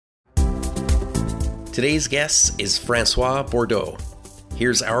Today's guest is Francois Bourdeau.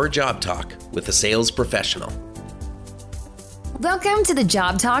 Here's our job talk with a sales professional. Welcome to the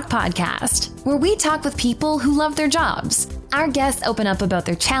Job Talk podcast, where we talk with people who love their jobs. Our guests open up about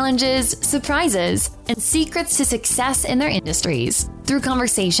their challenges, surprises, and secrets to success in their industries. Through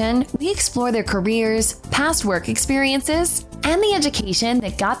conversation, we explore their careers, past work experiences, and the education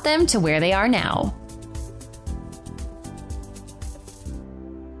that got them to where they are now.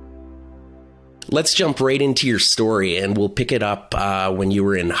 Let's jump right into your story, and we'll pick it up when you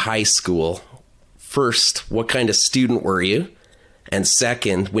were in high school. First, what kind of student were you? And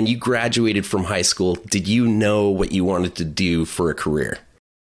second, when you graduated from high school, did you know what you wanted to do for a career?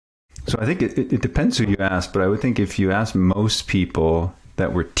 So I think it depends who you ask, but I would think if you ask most people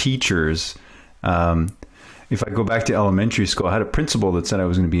that were teachers, if I go back to elementary school, I had a principal that said I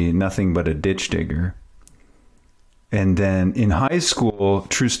was going to be nothing but a ditch digger. And then in high school,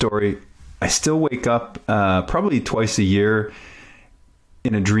 true story, I still wake up probably twice a year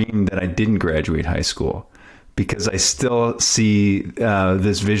in a dream that I didn't graduate high school, because I still see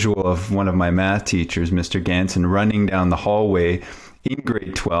this visual of one of my math teachers, Mr. Ganson, running down the hallway in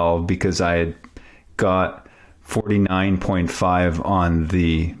grade 12 because I had got 49.5 on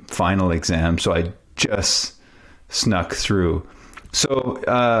the final exam. So I just snuck through. So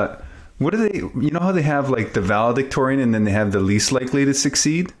what do they, you know how they have like the valedictorian and then they have the least likely to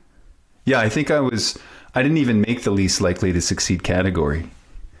succeed? Yeah, I think I didn't even make the least likely to succeed category.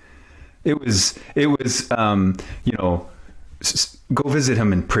 It was, go visit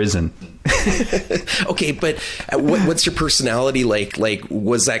him in prison. Okay, but what's your personality like? Like,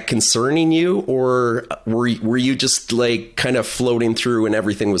 was that concerning you, or were you just like kind of floating through and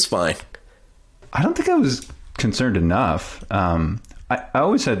everything was fine? I don't think I was concerned enough. I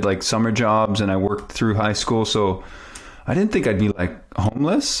always had like summer jobs and I worked through high school, so I didn't think I'd be like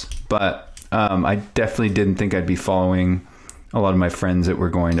homeless, but I definitely didn't think I'd be following a lot of my friends that were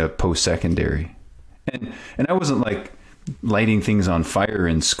going to post-secondary. And I wasn't like lighting things on fire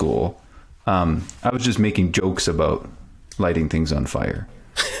in school. I was just making jokes about lighting things on fire.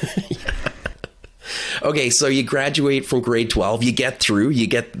 Yeah. Okay, so you graduate from grade 12, you get through, you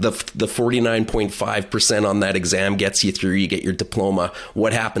get the 49.5% on that exam gets you through, you get your diploma.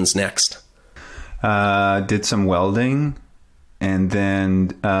 What happens next? Did some welding. And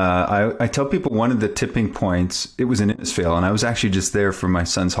then I tell people one of the tipping points, it was in Innisfail, and I was actually just there for my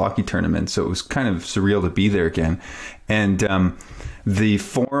son's hockey tournament. So it was kind of surreal to be there again. And the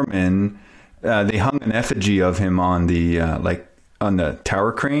foreman, they hung an effigy of him on the on the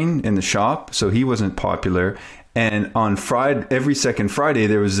tower crane in the shop. So he wasn't popular. And on Friday, every second Friday,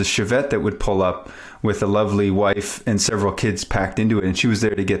 there was a Chevette that would pull up with a lovely wife and several kids packed into it. And she was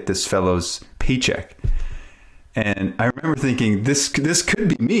there to get this fellow's paycheck. And I remember thinking, this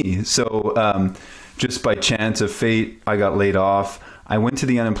could be me. So just by chance of fate, I got laid off. I went to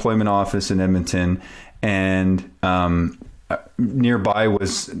the unemployment office in Edmonton, and nearby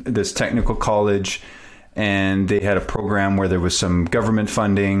was this technical college, and they had a program where there was some government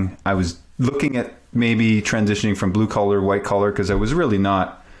funding. I was looking at maybe transitioning from blue collar, white collar, because I was really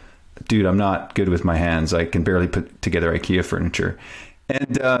not, I'm not good with my hands. I can barely put together IKEA furniture.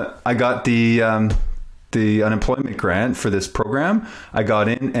 And I got the unemployment grant for this program. I got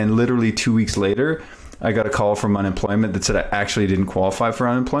in, and literally 2 weeks later, I got a call from unemployment that said I actually didn't qualify for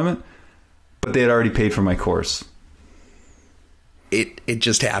unemployment, but they had already paid for my course. It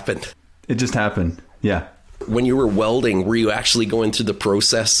just happened. It just happened. Yeah. When you were welding, were you actually going through the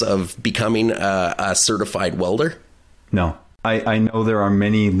process of becoming a certified welder? No. I know there are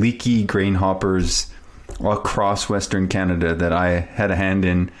many leaky grain hoppers across Western Canada that I had a hand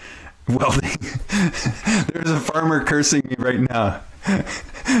in welding. There's a farmer cursing me right now.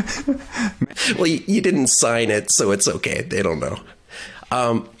 Well, you didn't sign it, so it's okay. They don't know.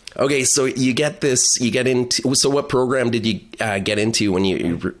 Okay, so so what program did you get into when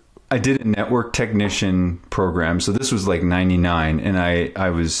you... I did a network technician program. So this was like 99, and I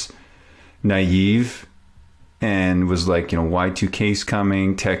was naive and was like, Y2K's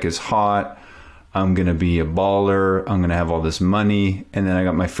coming, tech is hot. I'm going to be a baller. I'm going to have all this money. And then I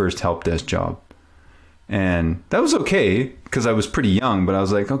got my first help desk job. And that was okay because I was pretty young, but I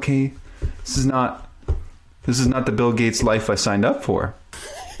was like, okay, this is not the Bill Gates life I signed up for.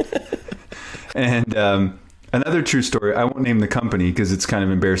 And another true story, I won't name the company because it's kind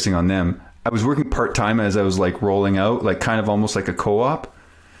of embarrassing on them. I was working part-time as I was like rolling out, like kind of almost like a co-op.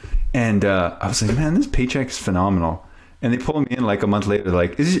 And I was like, man, this paycheck is phenomenal. And they pulled me in like a month later. They're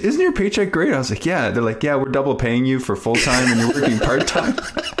like, isn't your paycheck great? I was like, yeah. They're like, yeah, we're double paying you for full-time and you're working part-time.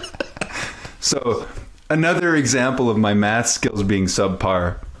 So another example of my math skills being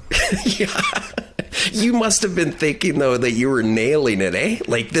subpar. Yeah. You must have been thinking, though, that you were nailing it, eh?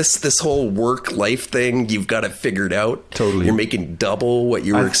 Like this whole work-life thing, you've got it figured out. Totally. You're making double what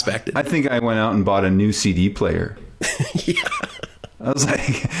you were expected. I think I went out and bought a new CD player. Yeah. I was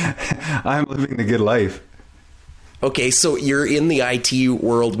like, I'm living the good life. Okay, so you're in the IT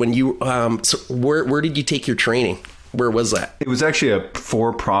world. When you, so where did you take your training? Where was that? It was actually a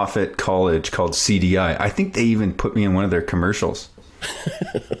for-profit college called CDI. I think they even put me in one of their commercials.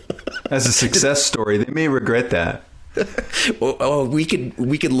 As a success story. They may regret that. Oh, we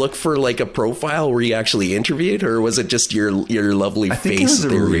could look for like a profile where you actually interviewed, or was it just your lovely face? I think it was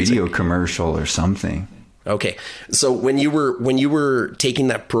a radio commercial or something. Okay, so when you were taking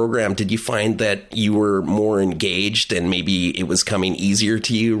that program, did you find that you were more engaged and maybe it was coming easier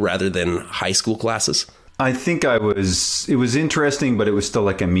to you rather than high school classes? I think it was interesting, but it was still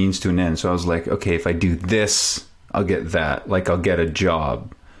like a means to an end. So I was like, okay, if I do this, I'll get that. Like I'll get a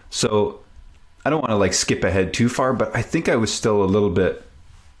job. So I don't want to like skip ahead too far, but I think I was still a little bit,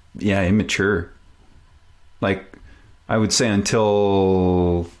 immature. Like I would say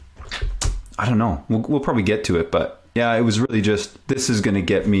until, I don't know, we'll probably get to it, but yeah, it was really just, this is going to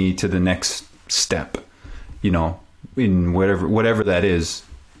get me to the next step, in whatever that is.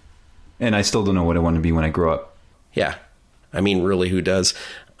 And I still don't know what I want to be when I grow up. Yeah. I mean, really, who does?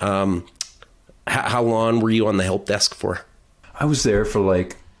 How long were you on the help desk for? I was there for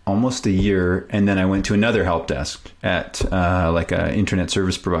like almost a year, and then I went to another help desk at like an internet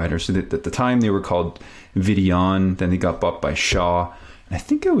service provider. So at the time they were called Videon, then they got bought by Shaw. And I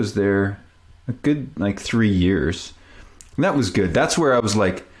think I was there a good like 3 years. And that was good. That's where I was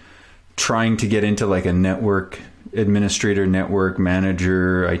like trying to get into like a network administrator, network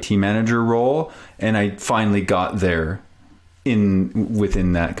manager, IT manager role. And I finally got there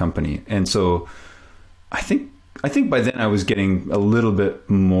within that company. And so I think by then I was getting a little bit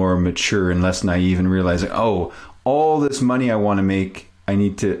more mature and less naive and realizing, oh, all this money I want to make, I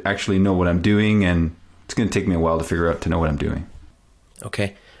need to actually know what I'm doing. And it's going to take me a while to figure out to know what I'm doing.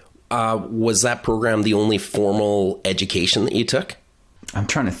 Okay. Was that program the only formal education that you took? I'm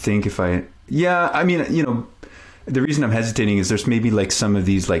trying to think the reason I'm hesitating is there's maybe like some of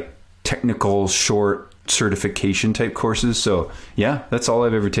these like technical short certification type courses. So yeah, that's all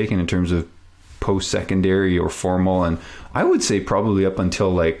I've ever taken in terms of post-secondary or formal. And I would say probably up until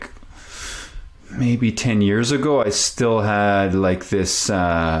like maybe 10 years ago, I still had like this,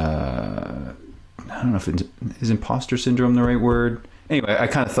 I don't know if is imposter syndrome the right word? Anyway, I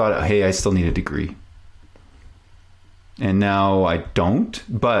kind of thought, hey, I still need a degree. And now I don't,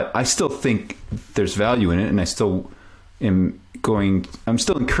 but I still think there's value in it. And I still I'm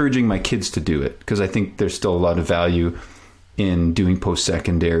still encouraging my kids to do it because I think there's still a lot of value in doing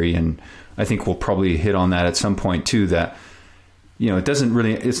post-secondary. And I think we'll probably hit on that at some point too, that,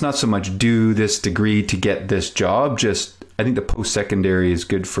 it's not so much do this degree to get this job. Just, I think the post-secondary is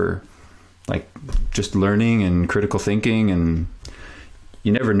good for like just learning and critical thinking, and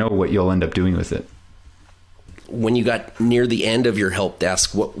you never know what you'll end up doing with it. When you got near the end of your help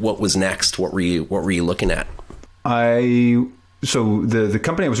desk, what was next? What were you looking at? So the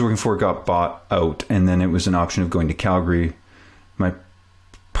company I was working for got bought out, and then it was an option of going to Calgary. My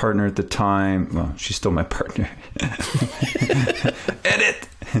partner at the time, well, she's still my partner. Edit.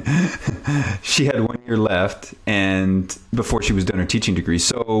 She had 1 year left, and before she was done her teaching degree,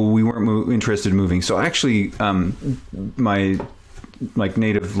 so we weren't interested in moving. So actually, my like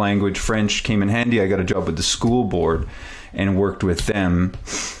native language French came in handy. I got a job with the school board and worked with them,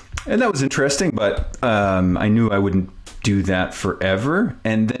 and that was interesting. But I knew I wouldn't do that forever.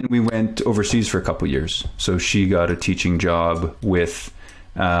 And then we went overseas for a couple of years. So she got a teaching job with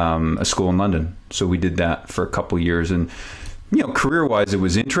a school in London. So we did that for a couple of years, and career-wise, it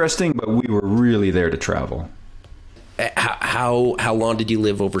was interesting, but we were really there to travel. How long did you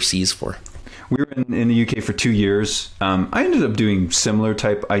live overseas for? We were in the UK for 2 years. I ended up doing similar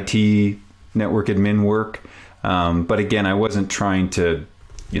type IT network admin work. But again, I wasn't trying to,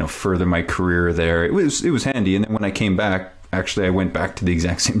 further my career there. It was handy. And then when I came back, actually, I went back to the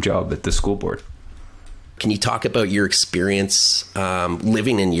exact same job at the school board. Can you talk about your experience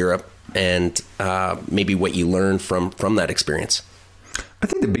living in Europe and maybe what you learned from that experience? I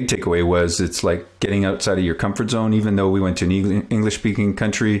think the big takeaway was it's like getting outside of your comfort zone. Even though we went to an English-speaking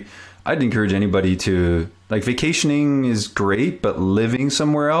country, I'd encourage anybody to, like, vacationing is great, but living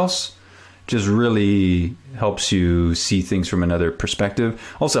somewhere else just really helps you see things from another perspective.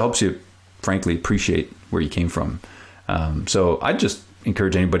 Also helps you, frankly, appreciate where you came from. So I'd just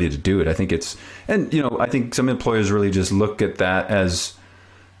encourage anybody to do it. I think I think some employers really just look at that as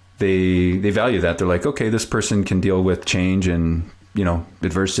they value that. They're like, okay, this person can deal with change and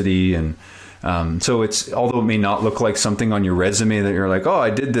adversity. And so it's, although it may not look like something on your resume that you're like, oh, I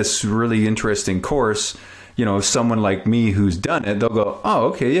did this really interesting course, if someone like me who's done it, they'll go, oh,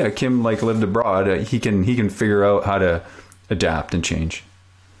 okay, yeah, Kim lived abroad. He can figure out how to adapt and change.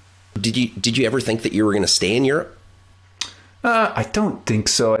 Did you ever think that you were going to stay in Europe? I don't think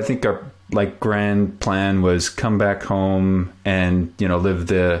so. I think our grand plan was come back home and live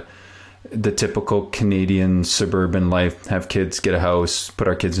the typical Canadian suburban life, have kids, get a house, put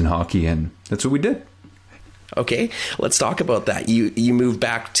our kids in hockey, and that's what we did. Okay, let's talk about that. You moved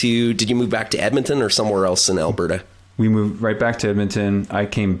back to, did you move back to Edmonton or somewhere else in Alberta? We moved right back to Edmonton. I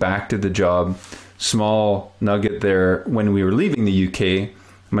came back to the job. Small nugget there, when we were leaving the UK,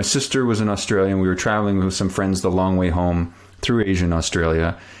 my sister was in Australia and we were traveling with some friends the long way home through Asia and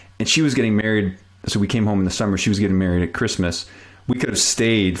Australia. And she was getting married. So we came home in the summer. She was getting married at Christmas. We could have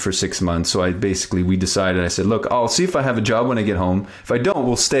stayed for 6 months. So we decided, I said, look, I'll see if I have a job when I get home. If I don't,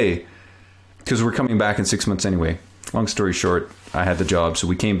 we'll stay. Because we're coming back in 6 months anyway. Long story short, I had the job. So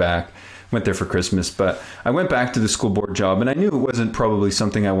we came back, went there for Christmas. But I went back to the school board job and I knew it wasn't probably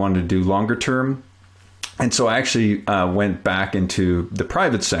something I wanted to do longer term. And so I actually went back into the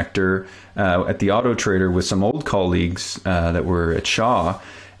private sector at the Auto Trader with some old colleagues that were at Shaw.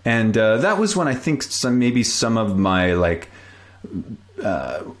 And that was when I think some of my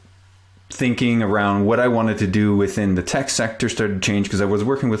thinking around what I wanted to do within the tech sector started to change, because I was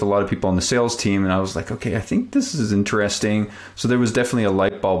working with a lot of people on the sales team and I was like, okay, I think this is interesting. So there was definitely a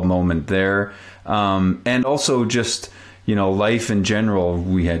light bulb moment there. And also just, life in general.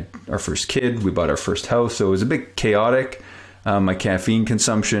 We had our first kid, we bought our first house. So it was a bit chaotic. My caffeine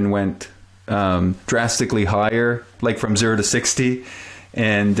consumption went drastically higher, from 0 to 60.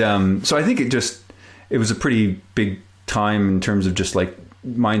 And so I think it was a pretty big time in terms of just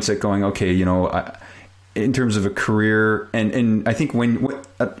mindset going, okay, in terms of a career. And I think when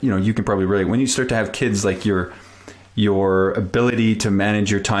you can probably relate, when you start to have kids, your ability to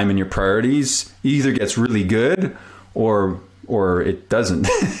manage your time and your priorities either gets really good or it doesn't.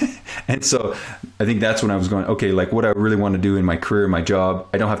 And so I think that's when I was going, okay, what I really want to do in my career, my job,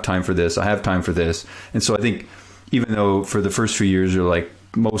 I don't have time for this. I have time for this. And so I think even though for the first few years you're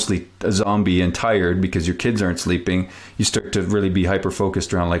mostly a zombie and tired because your kids aren't sleeping, you start to really be hyper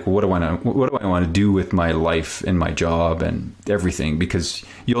focused around what do I want to do with my life and my job and everything, because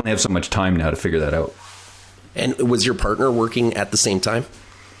you only have so much time now to figure that out. And was your partner working at the same time?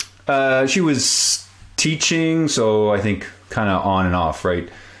 She was teaching, so I think kind of on and off, right?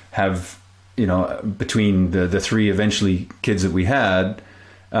 Have, between the three eventually kids that we had,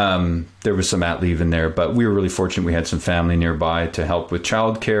 there was some mat leave in there, but we were really fortunate. We had some family nearby to help with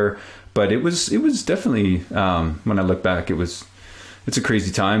childcare, but it was definitely, when I look back, it's a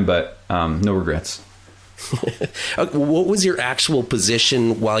crazy time, but no regrets. What was your actual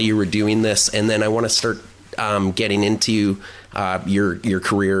position while you were doing this? And then I want to start getting into your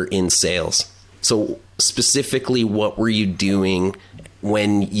career in sales. So specifically, what were you doing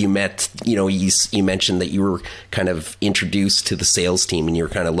when you met, you mentioned that you were kind of introduced to the sales team and you were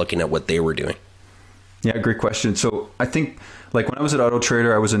kind of looking at what they were doing? Yeah, great question. So I think when I was at Auto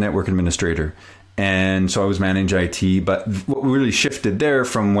Trader, I was a network administrator. And so I was managing IT. But what really shifted there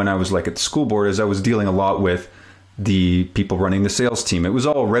from when I was at the school board is I was dealing a lot with the people running the sales team. It was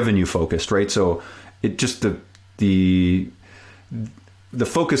all revenue focused, right? So it just the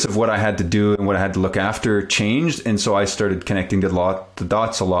focus of what I had to do and what I had to look after changed. And so I started connecting the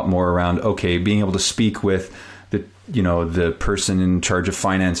dots a lot more around, okay, being able to speak with the person in charge of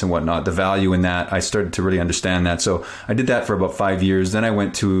finance and whatnot, the value in that. I started to really understand that. So I did that for about 5 years. Then I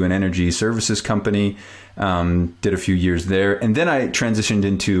went to an energy services company, did a few years there. And then I transitioned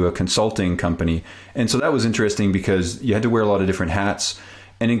into a consulting company. And so that was interesting because you had to wear a lot of different hats.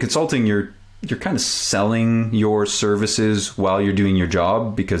 And in consulting, you're kind of selling your services while you're doing your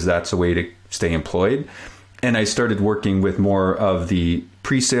job, because that's a way to stay employed. And I started working with more of the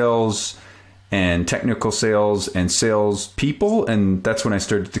pre-sales and technical sales and sales people. And that's when I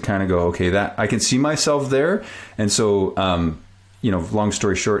started to kind of go, okay, that I can see myself there. And so, long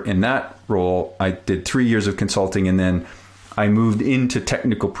story short, in that role, I did 3 years of consulting and then I moved into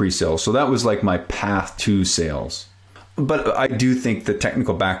technical pre-sales. So that was my path to sales. But I do think the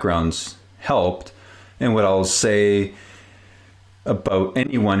technical backgrounds helped. And what I'll say about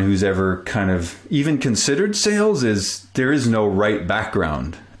anyone who's ever kind of even considered sales is there is no right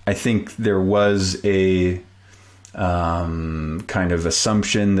background. I think there was a kind of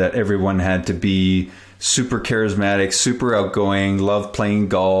assumption that everyone had to be super charismatic, super outgoing, love playing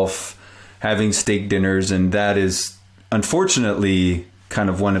golf, having steak dinners. And that is unfortunately kind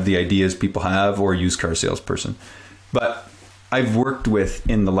of one of the ideas people have, or a used car salesperson. But I've worked with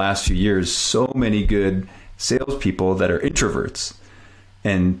in the last few years so many good salespeople that are introverts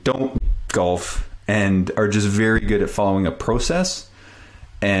and don't golf and are just very good at following a process.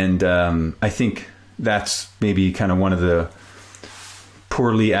 And I think that's maybe kind of one of the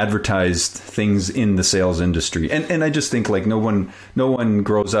poorly advertised things in the sales industry. And I just think like no one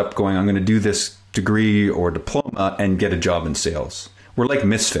grows up going, I'm going to do this degree or diploma and get a job in sales. We're like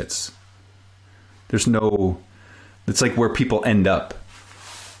misfits. It's like where people end up.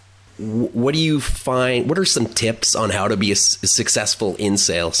 What do you find? What are some tips on how to be successful in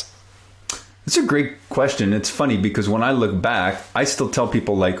sales? It's a great question. It's funny because when I look back, I still tell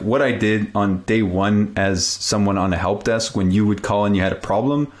people like what I did on day one as someone on a help desk when you would call and you had a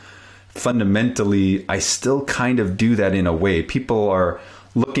problem. Fundamentally, I still kind of do that in a way. People are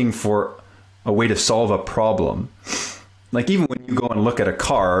looking for a way to solve a problem. Like even when you go and look at a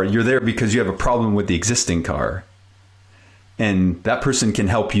car, you're there because you have a problem with the existing car. And that person can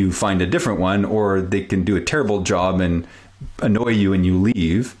help you find a different one, or they can do a terrible job and annoy you and you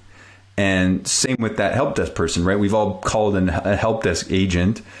leave. And same with that help desk person, right? We've all called a help desk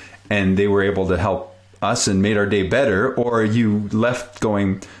agent and they were able to help us and made our day better. Or you left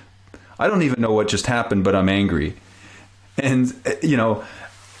going, I don't even know what just happened, but I'm angry. And, you know,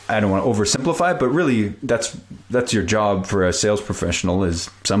 I don't want to oversimplify, but really that's your job for a sales professional is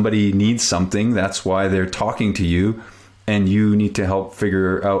somebody needs something. That's why they're talking to you and you need to help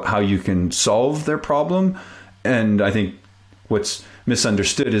figure out how you can solve their problem. And I think what's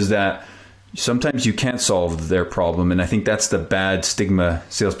misunderstood is that sometimes you can't solve their problem. And I think that's the bad stigma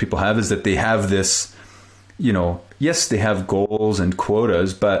salespeople have is that they have this, you know, yes, they have goals and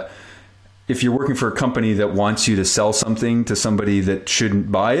quotas, but if you're working for a company that wants you to sell something to somebody that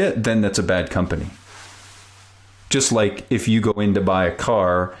shouldn't buy it, then that's a bad company. Just like if you go in to buy a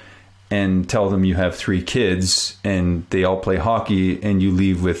car and tell them you have 3 kids and they all play hockey and you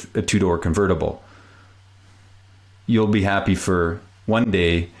leave with a 2-door convertible. You'll be happy for one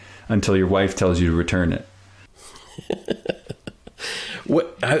day until your wife tells you to return it.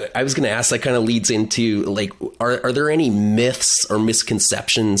 What I was going to ask, that kind of leads into like, are there any myths or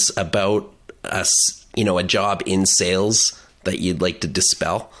misconceptions about us, you know, a job in sales that you'd like to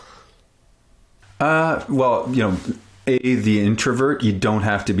dispel? Well, you know, A, the introvert, you don't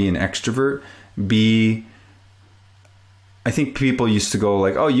have to be an extrovert. B, I think people used to go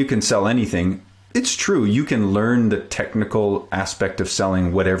like, oh, you can sell anything. It's true. You can learn the technical aspect of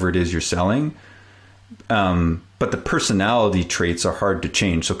selling whatever it is you're selling. But the personality traits are hard to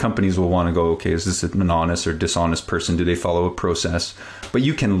change. So companies will want to go, okay, is this an honest or dishonest person? Do they follow a process? But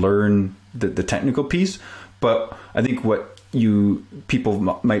you can learn the technical piece. But I think what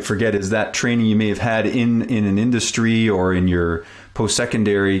people might forget is that training you may have had in an industry or in your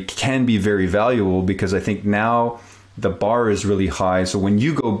post-secondary can be very valuable, because I think now the bar is really high. So when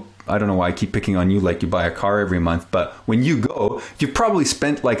you go, I don't know why I keep picking on you like you buy a car every month, but when you go, you've probably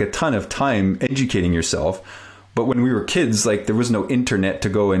spent like a ton of time educating yourself. But when we were kids, like there was no internet to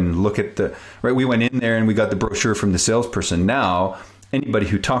go and look at right? We went in there and we got the brochure from the salesperson. Now, anybody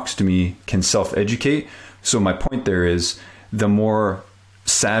who talks to me can self-educate. So my point there is the more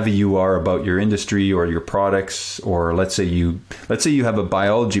savvy you are about your industry or your products, or let's say you have a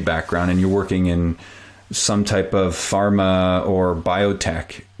biology background and you're working in some type of pharma or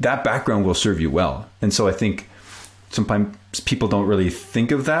biotech, that background will serve you well. And so I think sometimes people don't really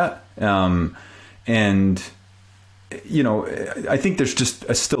think of that. And, you know, I think there's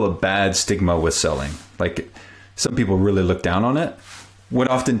just still a bad stigma with selling. Like some people really look down on it. What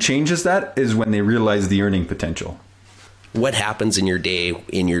often changes that is when they realize the earning potential. What happens in your day,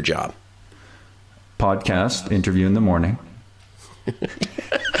 in your job? Podcast, interview in the morning.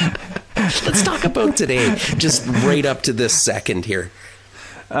 Let's talk about today, just right up to this second here.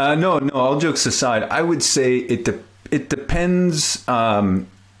 No, all jokes aside, I would say it depends, you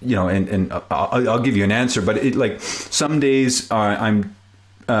know, and I'll give you an answer, but like some days I'm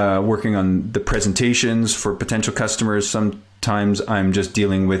working on the presentations for potential customers. Sometimes I'm just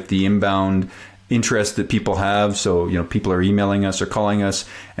dealing with the inbound interest that people have. So, you know, people are emailing us or calling us,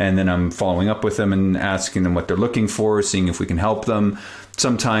 and then I'm following up with them and asking them what they're looking for, seeing if we can help them.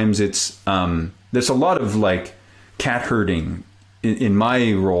 Sometimes it's, there's a lot of like cat herding in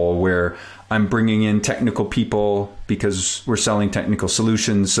my role where I'm bringing in technical people because we're selling technical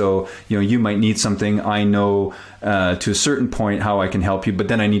solutions. So, you know, you might need something. I know to a certain point how I can help you, but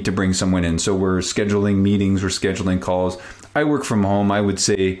then I need to bring someone in. So we're scheduling meetings, we're scheduling calls. I work from home. I would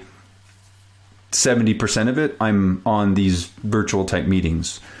say 70% of it, I'm on these virtual type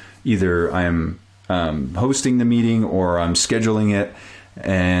meetings. Either I'm hosting the meeting or I'm scheduling it.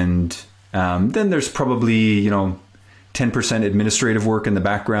 And then there's probably, you know, 10% administrative work in the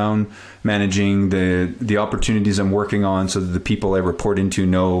background, managing the opportunities I'm working on so that the people I report into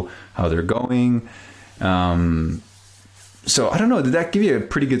know how they're going. So I don't know, did that give you a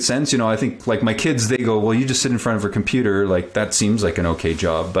pretty good sense? I think like my kids, they go, well, you just sit in front of a computer. Like that seems like an okay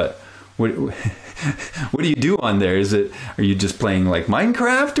job, but what do you do on there? Are you just playing like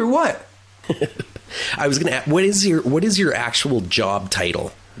Minecraft or what? I was going to ask, what is your actual job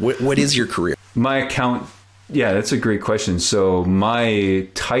title? What is your career? My account. Yeah, that's a great question. So my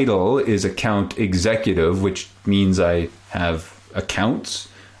title is account executive, which means I have accounts,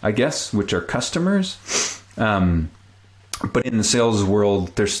 I guess, which are customers. But in the sales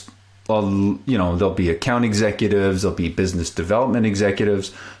world, there'll be account executives, there'll be business development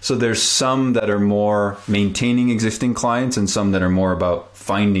executives. So there's some that are more maintaining existing clients and some that are more about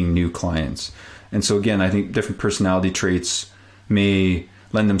finding new clients. And so again, I think different personality traits may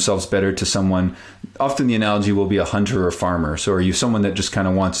lend themselves better to someone. Often the analogy will be a hunter or a farmer. So are you someone that just kind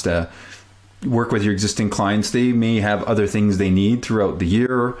of wants to work with your existing clients? They may have other things they need throughout the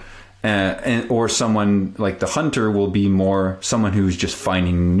year. Or someone like the hunter will be more someone who's just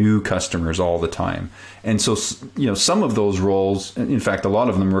finding new customers all the time. And so, some of those roles, in fact, a lot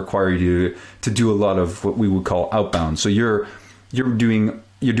of them require you to do a lot of what we would call outbound. So you're doing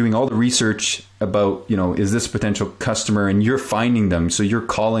all the research about, is this a potential customer, and you're finding them. So you're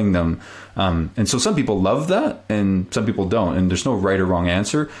calling them. And so some people love that and some people don't. And there's no right or wrong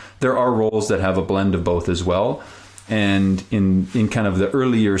answer. There are roles that have a blend of both as well. And in kind of the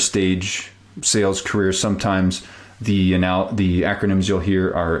earlier stage sales career, sometimes the acronyms you'll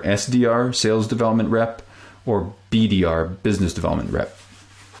hear are SDR, sales development rep, or BDR, business development rep.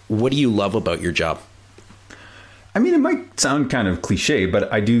 What do you love about your job? I mean, it might sound kind of cliche,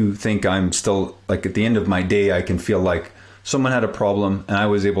 but I do think I'm still, like, at the end of my day, I can feel like someone had a problem and I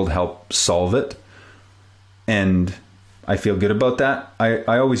was able to help solve it. And I feel good about that.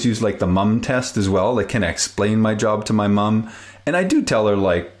 I always use like the mom test as well. Like, can I explain my job to my mom? And I do tell her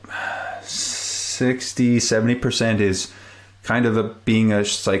like 60-70% is kind of being a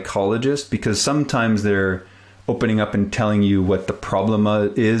psychologist, because sometimes they're opening up and telling you what the problem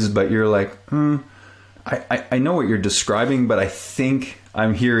is, but you're like, I know what you're describing, but I think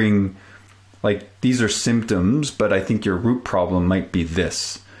I'm hearing like these are symptoms, but I think your root problem might be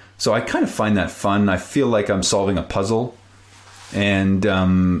this. So I kind of find that fun. I feel like I'm solving a puzzle, and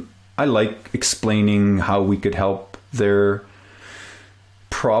I like explaining how we could help their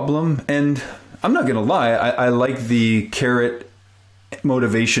problem. And I'm not going to lie, I like the carrot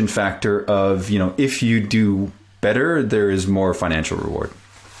motivation factor of, if you do better, there is more financial reward.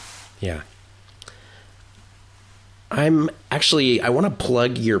 Yeah. I want to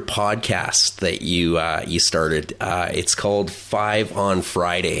plug your podcast that you started. It's called 5 on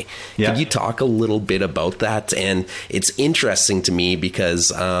Friday. Yeah. Could you talk a little bit about that? And it's interesting to me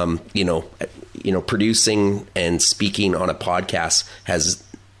because, producing and speaking on a podcast has,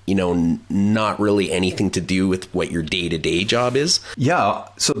 not really anything to do with what your day-to-day job is. Yeah.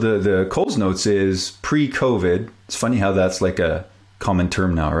 So the Coles Notes is pre-COVID. It's funny how that's like a common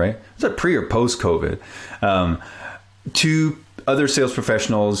term now, right? Is that pre or post-COVID? To other sales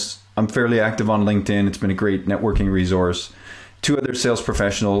professionals, I'm fairly active on LinkedIn. It's been a great networking resource. To other sales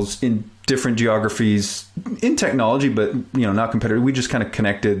professionals in different geographies, in technology, but not competitive. We just kind of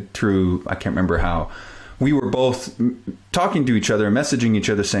connected through, I can't remember how. We were both talking to each other, messaging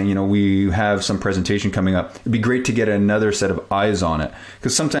each other, saying, we have some presentation coming up. It'd be great to get another set of eyes on it,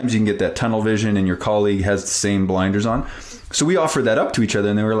 because sometimes you can get that tunnel vision and your colleague has the same blinders on. So we offered that up to each other,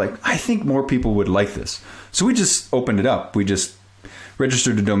 and they were like, I think more people would like this. So we just opened it up. We just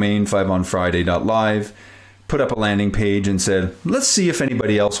registered a domain, 5onfriday.live, put up a landing page and said, let's see if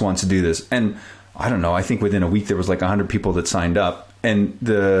anybody else wants to do this. And I don't know, I think within a week there was like 100 people that signed up. And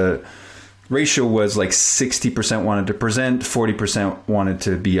the ratio was like 60% wanted to present, 40% wanted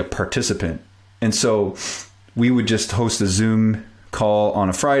to be a participant. And so we would just host a Zoom call on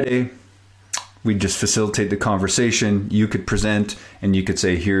a Friday. We'd just facilitate the conversation. You could present and you could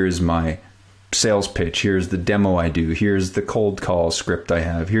say, here's my sales pitch. Here's the demo I do. Here's the cold call script I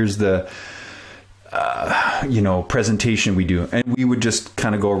have. Here's the, presentation we do. And we would just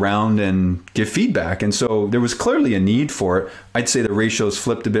kind of go around and give feedback. And so there was clearly a need for it. I'd say the ratios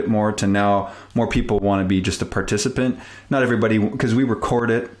flipped a bit more to now more people want to be just a participant. Not everybody, because we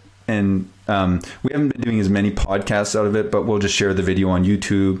record it. And we haven't been doing as many podcasts out of it, but we'll just share the video on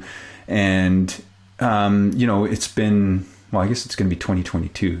YouTube. And, it's been, I guess it's going to be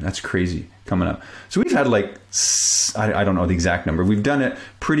 2022. That's crazy coming up. So we've had like, I don't know the exact number. We've done it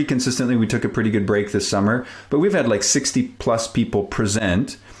pretty consistently. We took a pretty good break this summer, but we've had like 60 plus people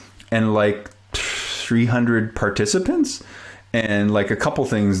present, and like 300 participants. And like a couple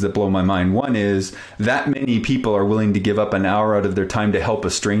things that blow my mind. One is that many people are willing to give up an hour out of their time to help a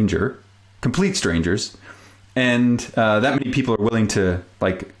stranger, complete strangers. And that many people are willing to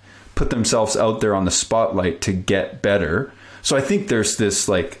like put themselves out there on the spotlight to get better. So I think there's this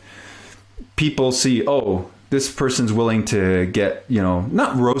like people see, oh, this person's willing to get,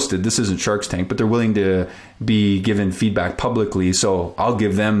 not roasted. This isn't Shark's Tank, but they're willing to be given feedback publicly. So I'll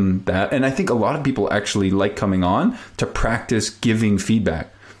give them that. And I think a lot of people actually like coming on to practice giving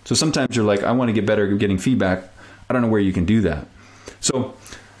feedback. So sometimes you're like, I want to get better at getting feedback. I don't know where you can do that. So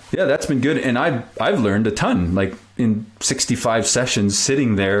yeah, that's been good. And I've learned a ton, like in 65 sessions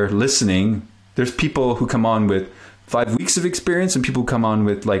sitting there listening. There's people who come on with 5 weeks of experience and people who come on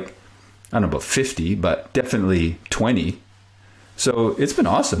with like, I don't know about 50, but definitely 20. So it's been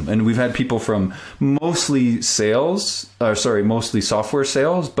awesome. And we've had people from mostly software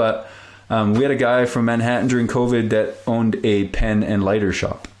sales, but we had a guy from Manhattan during COVID that owned a pen and lighter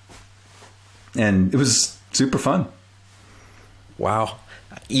shop. And it was super fun. Wow.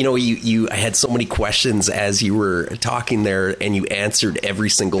 I had so many questions as you were talking there, and you answered every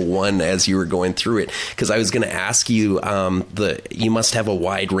single one as you were going through it. Because I was going to ask you, you must have a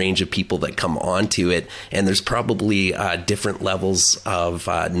wide range of people that come onto it, and there's probably different levels of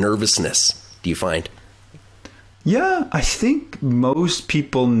nervousness. Do you find? Yeah, I think most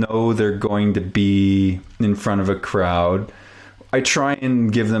people know they're going to be in front of a crowd. I try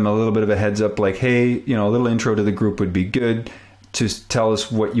and give them a little bit of a heads up, like, hey, a little intro to the group would be good. To tell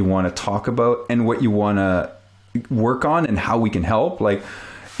us what you want to talk about and what you want to work on and how we can help. Like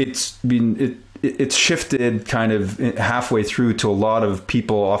it's shifted kind of halfway through to a lot of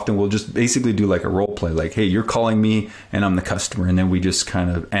people often will just basically do like a role play. Like, hey, you're calling me and I'm the customer. And then we just kind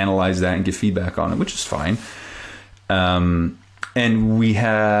of analyze that and give feedback on it, which is fine. And we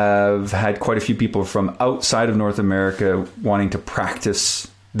have had quite a few people from outside of North America wanting to practice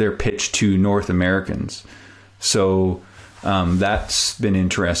their pitch to North Americans. So, that's been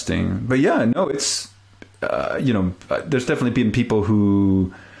interesting, but yeah, no, it's, there's definitely been people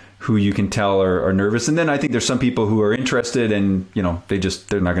who you can tell are nervous. And then I think there's some people who are interested and, they're not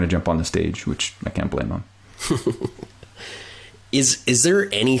going to jump on the stage, which I can't blame them. Is there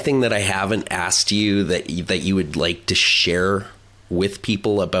anything that I haven't asked you that you would like to share with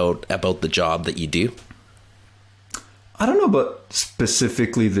people about the job that you do? I don't know about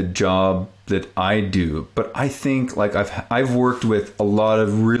specifically the job that I do, but I think like I've worked with a lot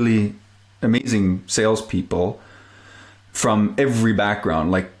of really amazing salespeople from every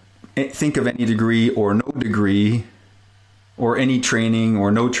background. Like think of any degree or no degree, or any training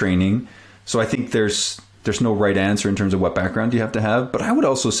or no training. So I think there's no right answer in terms of what background you have to have. But I would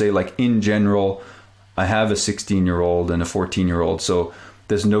also say, like in general, I have a 16-year-old and a 14-year-old, so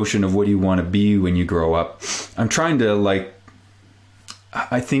this notion of what do you want to be when you grow up. I'm trying to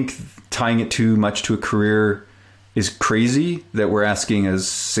I think tying it too much to a career is crazy that we're asking a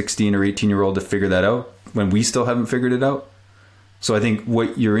 16 or 18-year-old to figure that out when we still haven't figured it out. So I think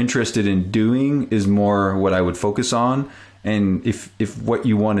what you're interested in doing is more what I would focus on. And if what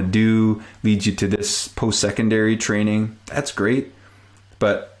you want to do leads you to this post-secondary training, that's great.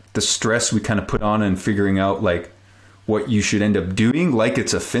 But the stress we kind of put on and figuring out like what you should end up doing, like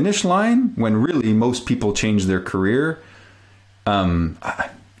it's a finish line, when really most people change their career.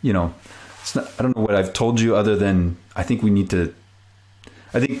 It's not, I don't know what I've told you other than I think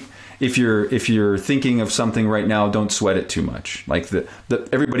if you're thinking of something right now, don't sweat it too much. Like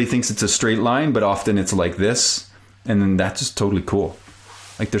everybody thinks it's a straight line, but often it's like this, and then that's just totally cool.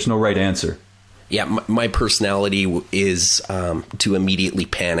 Like there's no right answer. Yeah. My personality is, to immediately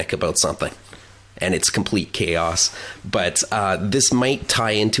panic about something. And it's complete chaos. But this might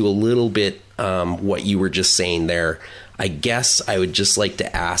tie into a little bit what you were just saying there. I guess I would just like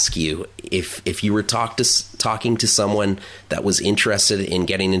to ask you, if you were talking to someone that was interested in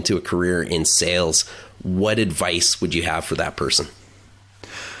getting into a career in sales, what advice would you have for that person?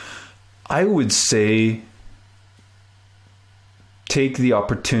 I would say take the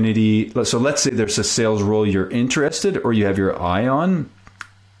opportunity. So let's say there's a sales role you're interested or you have your eye on.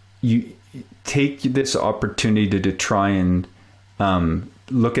 You take this opportunity to try and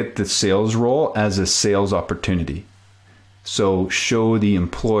look at the sales role as a sales opportunity. So show the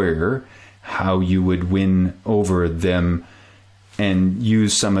employer how you would win over them and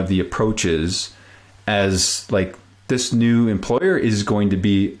use some of the approaches as like this new employer is going to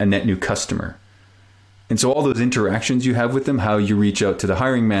be a net new customer. And so all those interactions you have with them, how you reach out to the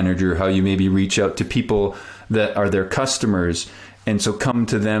hiring manager, how you maybe reach out to people that are their customers. And so come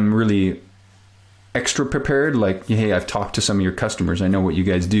to them really extra prepared, like, hey, I've talked to some of your customers, I know what you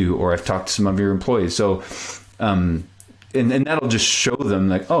guys do, or I've talked to some of your employees. So, and that'll just show them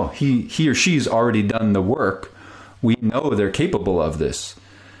like, oh, he or she's already done the work. We know they're capable of this.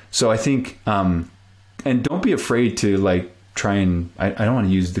 So I think, and don't be afraid to like try and, I don't want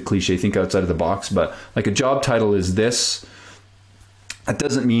to use the cliche, think outside of the box, but like a job title is this. That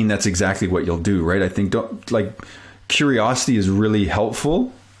doesn't mean that's exactly what you'll do, right? I think curiosity is really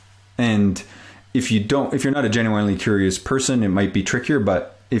helpful. And if you're not a genuinely curious person, it might be trickier,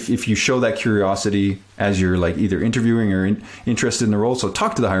 but if you show that curiosity as you're like either interviewing or interested in the role, so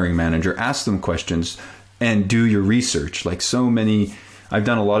talk to the hiring manager, ask them questions and do your research. Like I've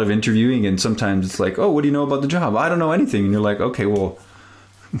done a lot of interviewing, and sometimes it's like, oh, what do you know about the job? I don't know anything. And you're like, okay, well,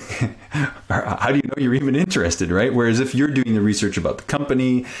 how do you know you're even interested, right? Whereas if you're doing the research about the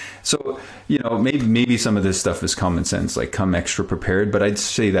company, so, maybe some of this stuff is common sense, like come extra prepared, but I'd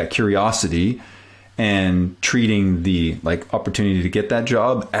say that curiosity and treating the like opportunity to get that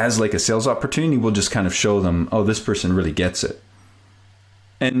job as like a sales opportunity will just kind of show them, oh, this person really gets it.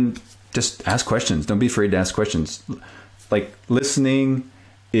 And just ask questions. Don't be afraid to ask questions. Like listening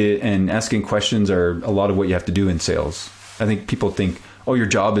and asking questions are a lot of what you have to do in sales. I think people think, oh, your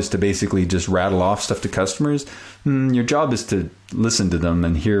job is to basically just rattle off stuff to customers. Your job is to listen to them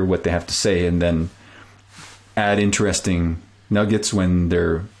and hear what they have to say, and then add interesting nuggets when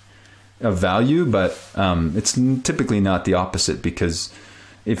they're of value. But it's typically not the opposite, because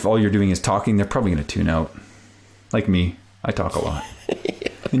if all you're doing is talking, they're probably going to tune out. Like me, I talk a lot.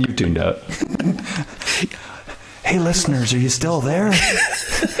 And you tuned out. Hey, listeners, are you still there?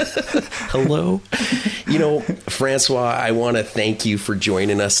 Hello. Francois, I want to thank you for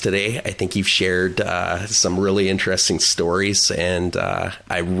joining us today. I think you've shared some really interesting stories, and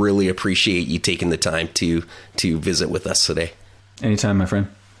I really appreciate you taking the time to visit with us today. Anytime, my friend.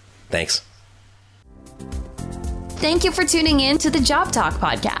 Thanks. Thank you for tuning in to the Job Talk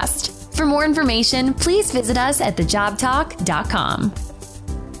podcast. For more information, please visit us at thejobtalk.com.